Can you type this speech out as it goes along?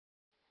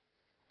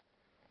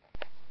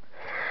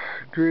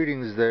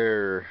Greetings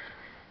there,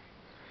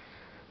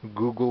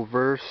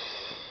 Googleverse.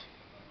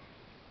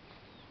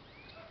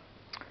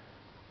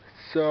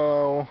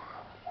 So,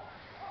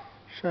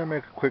 trying to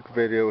make a quick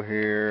video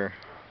here,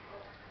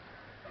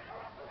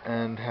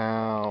 and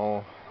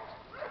how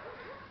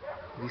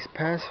these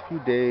past few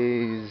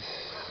days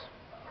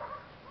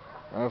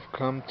I've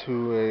come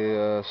to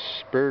a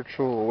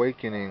spiritual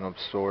awakening of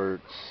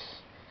sorts.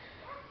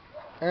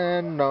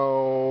 And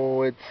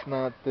no, it's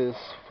not this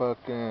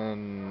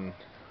fucking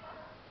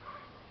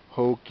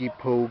hokey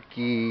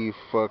pokey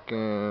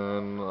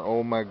fucking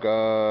oh my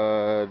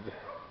god,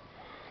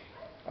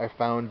 I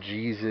found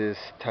Jesus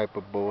type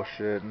of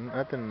bullshit.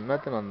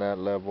 Nothing on that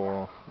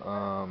level.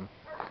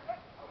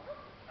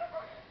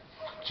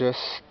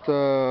 Just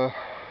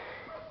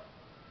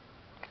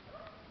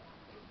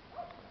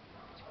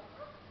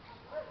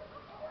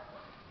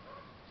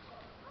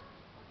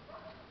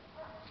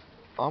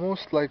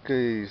almost like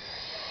a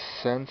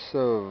sense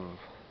of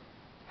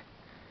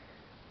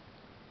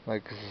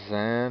like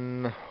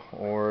Zen,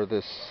 or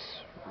this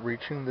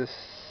reaching this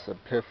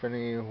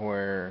epiphany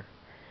where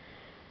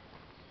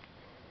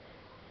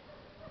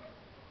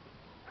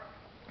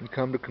you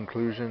come to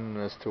conclusion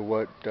as to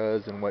what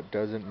does and what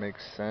doesn't make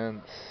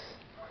sense.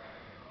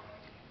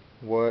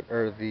 What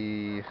are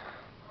the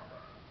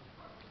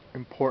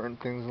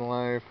important things in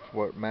life?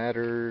 What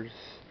matters?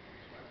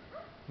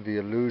 The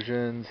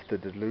illusions, the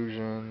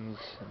delusions,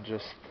 and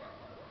just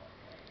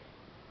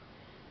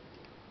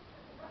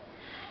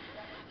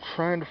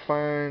trying to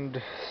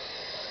find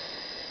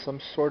some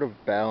sort of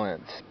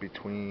balance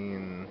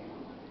between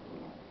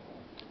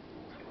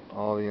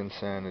all the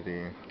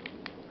insanity.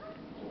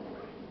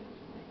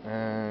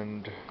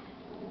 And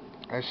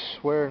I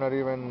swear, not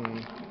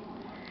even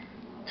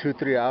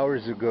 2-3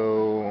 hours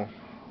ago,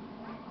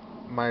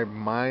 my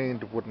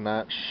mind would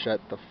not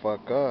shut the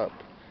fuck up.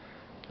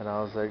 And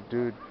I was like,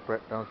 dude,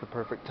 now's the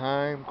perfect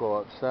time. Go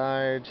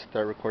outside,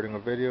 start recording a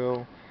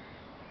video.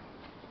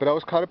 But I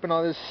was caught up in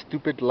all this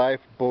stupid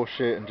life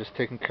bullshit and just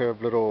taking care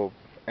of little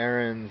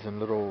errands and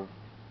little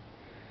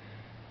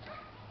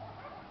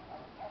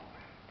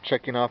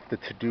checking off the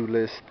to-do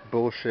list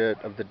bullshit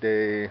of the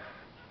day.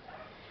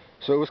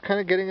 So it was kind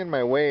of getting in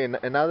my way. And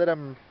now that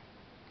I'm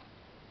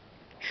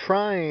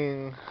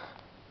trying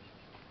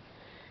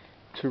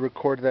to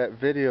record that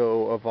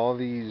video of all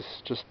these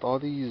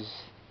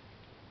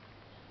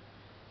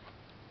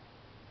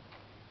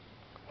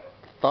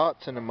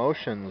thoughts and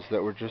emotions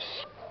that were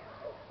just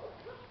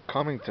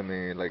coming to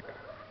me, like,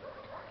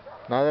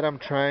 now that I'm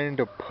trying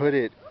to put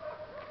it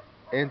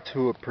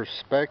into a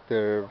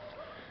perspective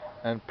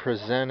and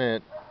present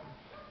it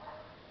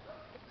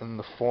in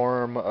the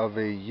form of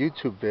a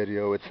YouTube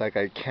video, it's like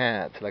I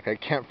can't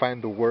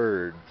find the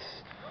words.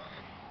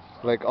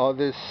 Like, all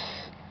this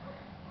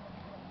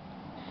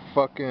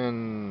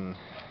fucking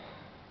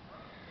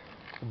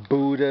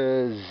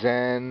Buddha,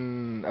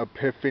 Zen,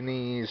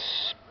 epiphany,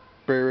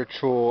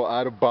 spiritual,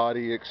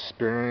 out-of-body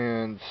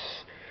experience,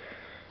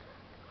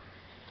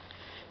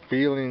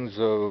 feelings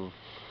of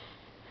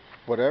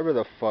whatever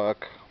the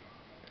fuck.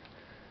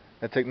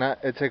 It's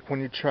like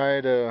when you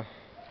try to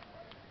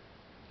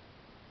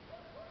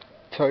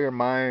tell your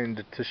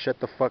mind to shut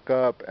the fuck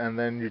up, and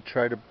then you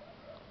try to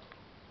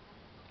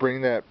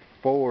bring that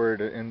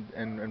forward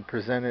and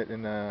present it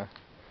in the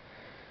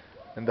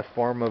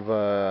form of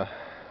a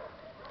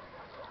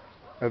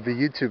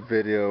YouTube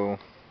video.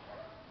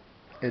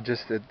 It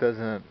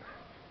doesn't.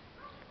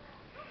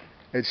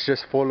 It's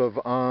just full of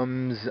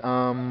ums,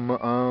 and,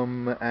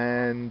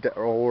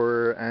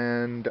 or,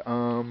 and,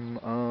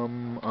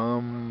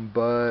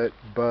 but,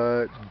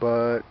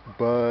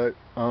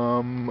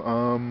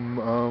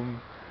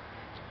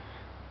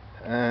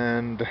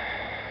 and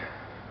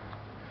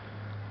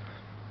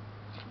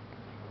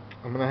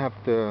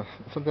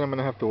something I'm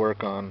gonna have to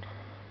work on.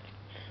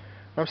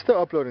 I'm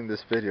still uploading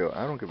this video.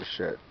 I don't give a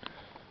shit.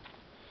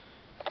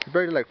 It's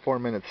already like 4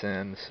 minutes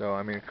in, so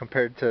I mean,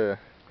 compared to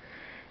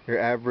your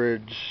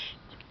average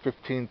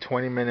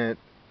 15-20 minute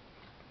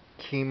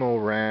chemo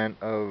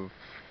rant of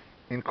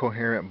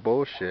incoherent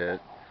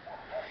bullshit,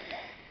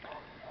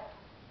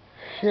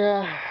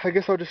 yeah, I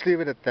guess I'll just leave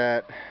it at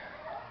that,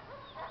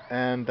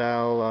 and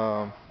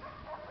I'll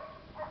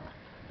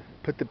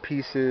put the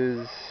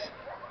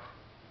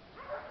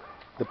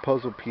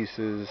puzzle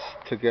pieces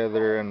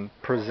together and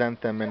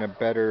present them in a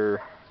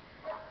better,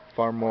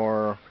 far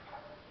more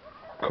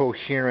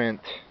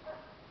coherent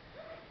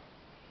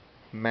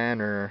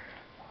manner.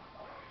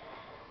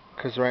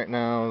 Because right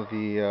now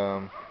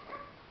the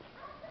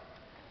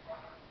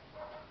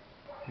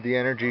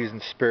energies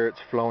and spirits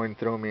flowing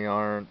through me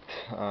aren't,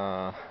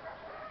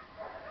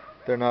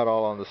 they're not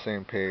all on the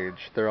same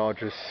page. They're all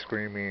just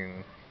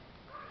screaming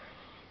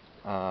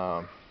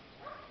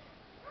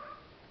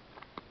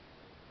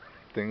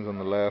things on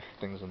the left,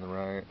 things on the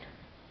right.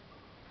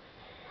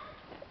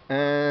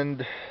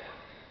 And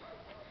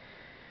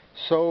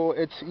so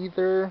it's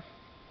either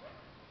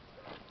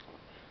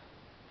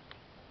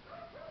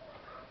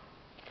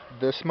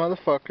this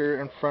motherfucker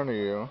in front of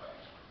you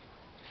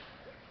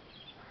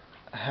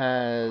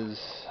has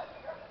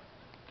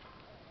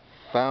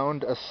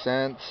found a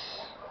sense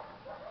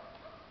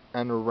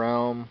and a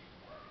realm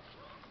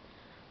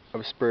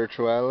of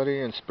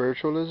spirituality and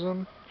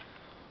spiritualism,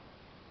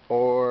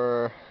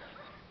 or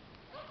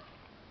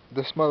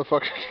this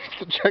motherfucker needs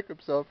to check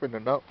himself in the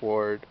nut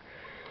ward,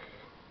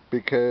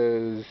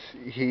 because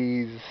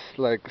he's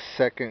like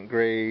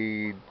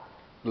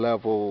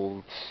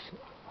levels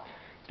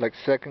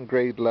second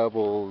grade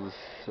levels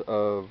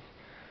of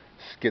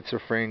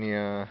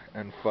schizophrenia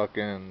and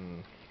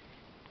fucking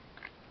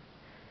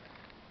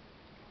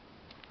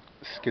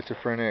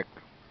schizophrenic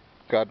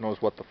God knows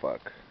what the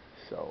fuck.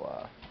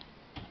 So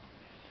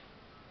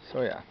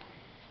yeah.